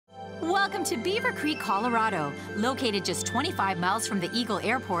Welcome to Beaver Creek, Colorado. Located just 25 miles from the Eagle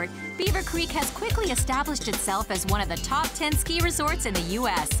Airport, Beaver Creek has quickly established itself as one of the top 10 ski resorts in the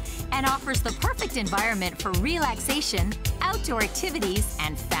U.S. and offers the perfect environment for relaxation, outdoor activities,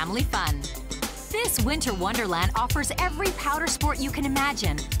 and family fun. This winter wonderland offers every powder sport you can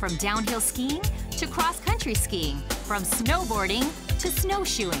imagine, from downhill skiing to cross-country skiing, from snowboarding to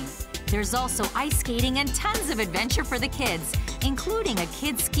snowshoeing. There's also ice skating and tons of adventure for the kids, including a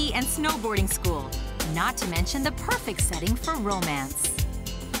kids' ski and snowboarding school, not to mention the perfect setting for romance.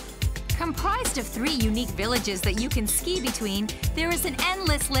 Comprised of 3 unique villages that you can ski between, there is an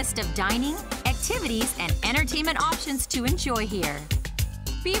endless list of dining, activities, and entertainment options to enjoy here.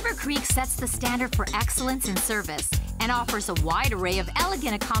 Beaver Creek sets the standard for excellence in service and offers a wide array of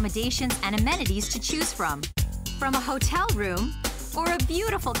elegant accommodations and amenities to choose from a hotel room or a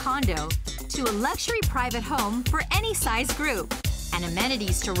beautiful condo to a luxury private home for any size group, and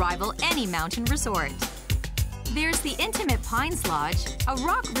amenities to rival any mountain resort. There's the intimate Pines Lodge, a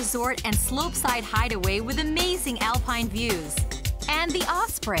rock resort and slopeside hideaway with amazing alpine views. And the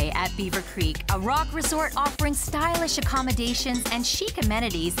Osprey at Beaver Creek, a rock resort offering stylish accommodations and chic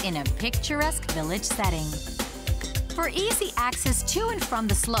amenities in a picturesque village setting. For easy access to and from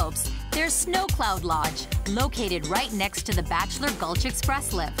the slopes, there's Snow Cloud Lodge, located right next to the Bachelor Gulch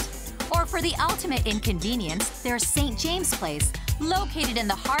Express lift. Or for the ultimate inconvenience, there's St. James Place, located in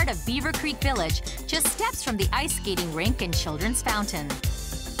the heart of Beaver Creek Village, just steps from the ice skating rink and children's fountain.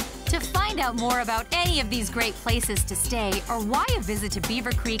 To find out more about any of these great places to stay or why a visit to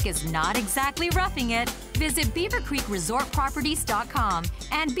Beaver Creek is not exactly roughing it, visit beavercreekresortproperties.com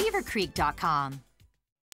and beavercreek.com.